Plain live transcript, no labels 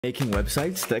Making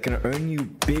websites that can earn you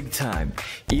big time,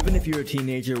 even if you're a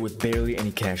teenager with barely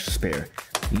any cash to spare.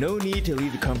 No need to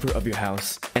leave the comfort of your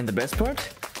house. And the best part?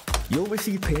 You'll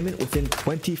receive payment within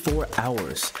 24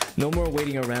 hours. No more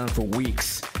waiting around for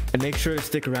weeks. And make sure to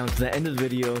stick around to the end of the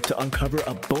video to uncover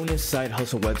a bonus side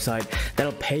hustle website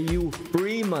that'll pay you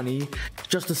free money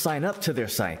just to sign up to their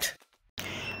site.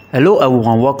 Hello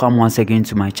everyone, welcome once again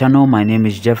to my channel. My name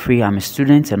is Jeffrey. I'm a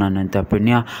student and an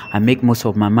entrepreneur. I make most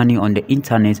of my money on the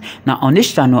internet. Now on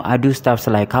this channel, I do stuff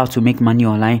like how to make money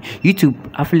online, YouTube,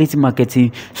 affiliate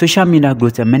marketing, social media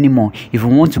growth, and many more. If you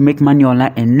want to make money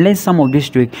online and learn some of this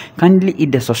trick, kindly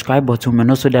hit the subscribe button and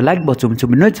also the like button to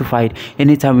be notified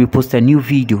anytime we post a new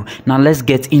video. Now let's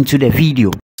get into the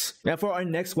video. Now for our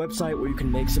next website where you can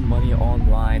make some money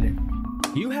online,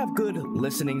 you have good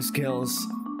listening skills.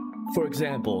 For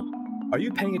example, are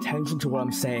you paying attention to what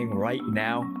I'm saying right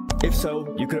now? If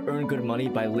so, you could earn good money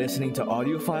by listening to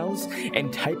audio files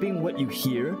and typing what you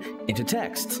hear into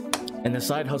text. And the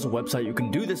side hustle website you can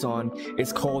do this on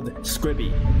is called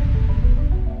Scribby.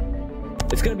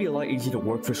 It's going to be a lot easier to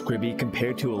work for Scribby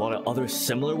compared to a lot of other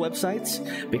similar websites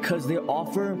because they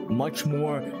offer much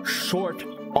more short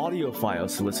audio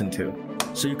files to listen to.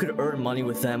 So you could earn money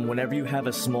with them whenever you have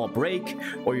a small break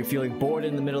or you're feeling bored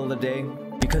in the middle of the day,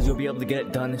 because you'll be able to get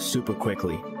it done super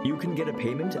quickly. You can get a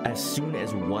payment as soon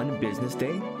as 1 business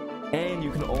day, and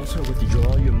you can also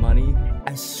withdraw your money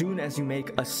as soon as you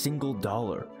make a single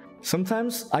 $1.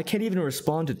 Sometimes I can't even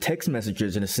respond to text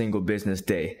messages in a single business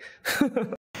day.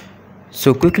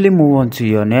 So quickly move on to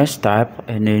your next type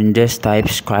and then just type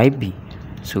Scribby.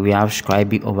 So we have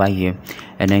Scribby over here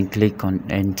and then click on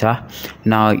enter.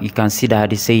 Now you can see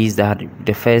that it says that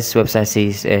the first website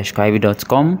says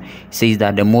scribby.com. It says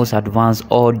that the most advanced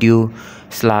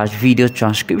audio/video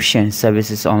transcription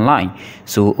services online.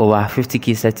 So over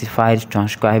 50k certified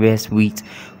transcribers with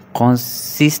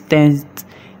consistent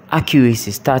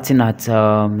accuracy starting at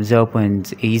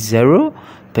 0.80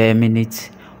 per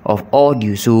minute of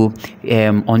audio. So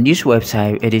on this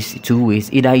website it is 2 ways: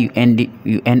 either you end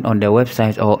on the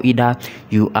website, or either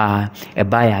you are a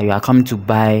buyer, you are coming to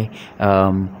buy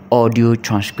audio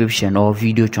transcription or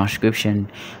video transcription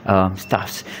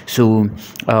stuffs. So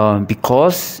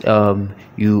because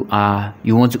you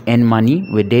want to earn money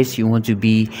with this, you want to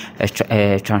be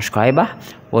a transcriber,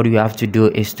 what you have to do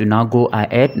is to now go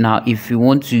ahead. Now if you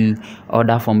want to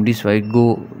order from this way,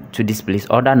 go to this place,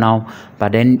 order now.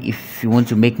 But then if you want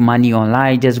to make money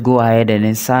online, just go ahead and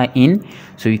then sign in.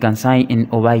 So you can sign in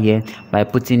over here by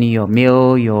putting in your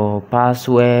mail, your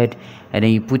password, and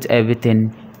then you put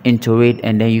everything into it,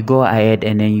 and then you go ahead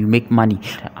and then you make money.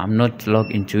 I'm not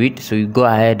logged into it, so you go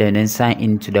ahead and then sign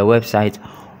into the website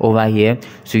over here.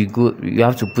 So you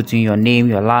have to put in your name,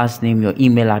 your last name, your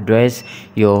email address,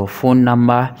 your phone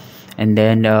number, and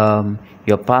then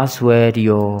your password.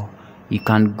 You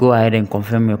can go ahead and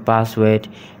confirm your password,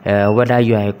 whether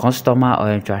you are a customer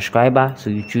or a transcriber. So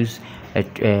you choose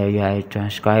you are a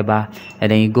transcriber,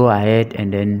 and then you go ahead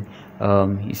and then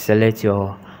you select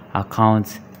your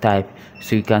account type.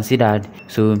 So you can see that.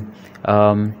 So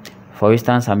for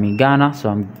instance, I'm in Ghana, so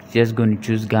I'm just going to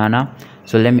choose Ghana.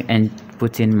 So let me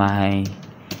put in my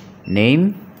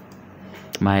name,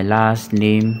 my last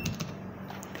name,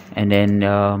 and then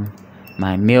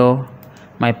my mail,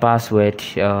 my password.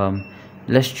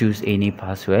 Let's choose any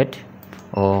password,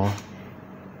 or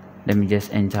let me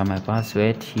just enter my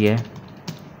password here.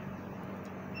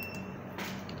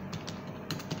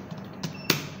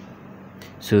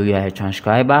 So you are a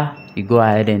transcriber, you go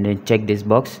ahead and then check this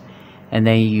box, and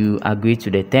then you agree to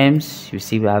the terms,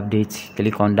 receive updates,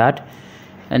 click on that,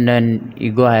 and then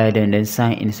you go ahead and then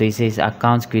sign in. So it says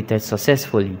account created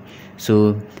successfully.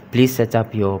 So please set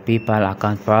up your PayPal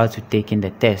account prior to taking the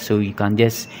test. So you can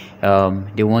just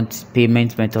they want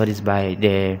payment method is by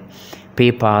the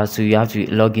PayPal, so you have to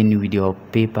log in with your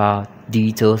PayPal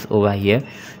details over here.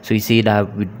 So you see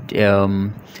that with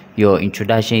your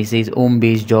introduction, it says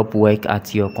home-based job work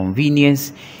at your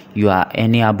convenience. You are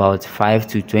earning about $5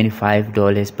 to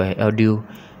 $25 per audio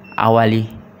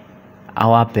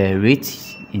hour per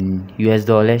rate in US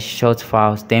dollars. Short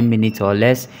files 10 minutes or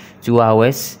less, 2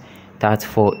 hours. That's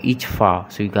for each file.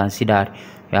 So you can see that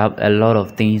we have a lot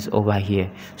of things over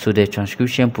here. So the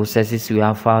transcription processes, we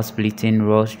have file splitting,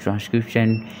 raw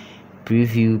transcription,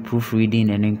 preview,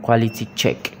 proofreading, and then quality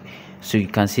check. So you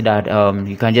can see that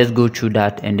you can just go through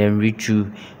that and then read through.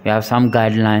 We have some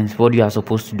guidelines what you are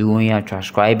supposed to do when you are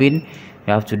transcribing.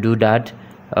 You have to do that.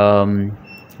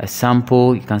 A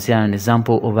sample, you can see an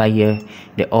example over here,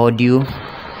 the audio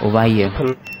over here.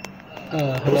 Hello.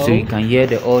 So you can hear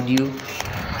the audio.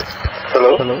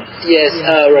 Hello? Yes,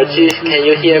 Rajesh, can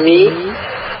you hear me?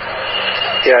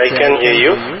 Yeah, I can hear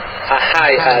you.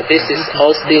 Hi, this is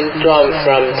Austin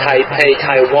from Taipei,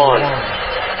 Taiwan.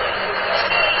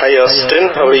 Hi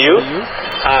Austin, how are you?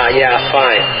 Yeah,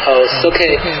 fine.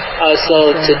 Okay.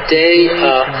 So today,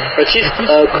 Chief,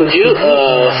 could you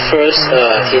first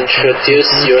introduce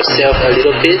yourself a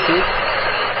little bit?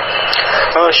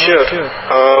 Sure.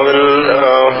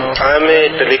 I'm a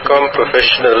telecom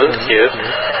professional here.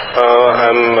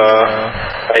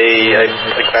 I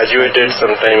graduated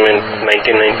sometime in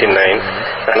 1999,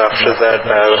 and after that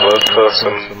I worked for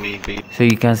some. So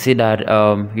you can see that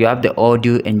you have the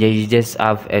audio, and then you just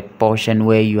have a portion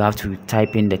where you have to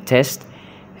type in the test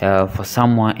for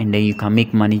someone, and then you can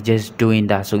make money just doing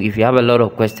that. So if you have a lot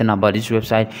of questions about this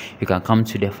website, you can come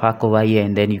to the fact over here,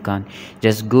 and then you can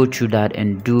just go through that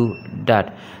and do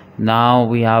that. Now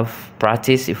we have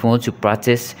practice. If you want to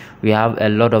practice, we have a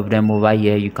lot of them over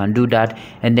here. You can do that,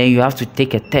 and then you have to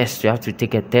take a test. You have to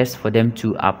take a test for them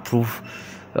to approve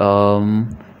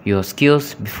your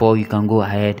skills before you can go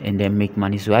ahead and then make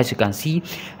money. So as you can see,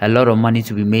 a lot of money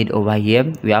to be made over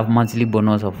here. We have monthly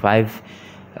bonus of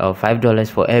 $5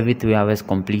 for every 3 hours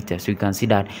completed. So you can see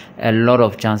that a lot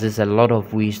of chances, a lot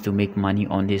of ways to make money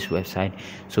on this website.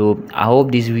 So I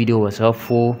hope this video was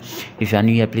helpful. If you are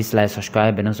new here, please like,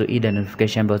 subscribe, and also hit the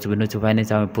notification bell to be notified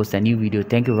anytime I post a new video.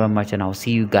 Thank you very much, and I'll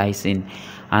see you guys in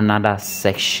another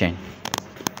section.